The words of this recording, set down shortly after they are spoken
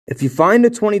If you find a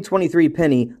 2023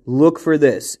 penny, look for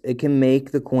this. It can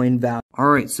make the coin value.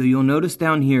 Alright, so you'll notice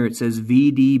down here it says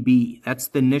VDB. That's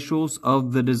the initials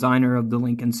of the designer of the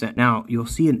Lincoln cent. Now, you'll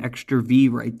see an extra V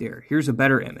right there. Here's a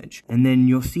better image. And then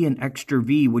you'll see an extra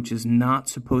V, which is not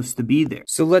supposed to be there.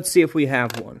 So let's see if we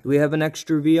have one. Do we have an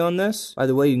extra V on this? By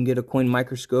the way, you can get a coin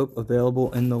microscope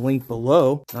available in the link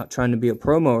below. Not trying to be a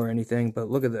promo or anything, but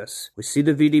look at this. We see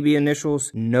the VDB initials,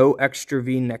 no extra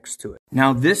V next to it.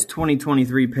 Now, this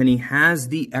 2023 penny has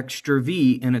the extra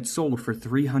V, and it's sold for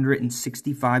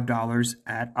 $365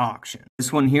 at auction.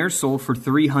 This one here sold for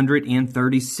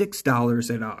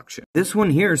 $336 at auction. This one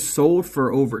here sold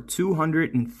for over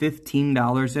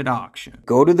 $215 at auction.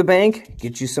 Go to the bank,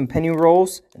 get you some penny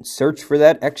rolls, and search for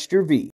that extra V.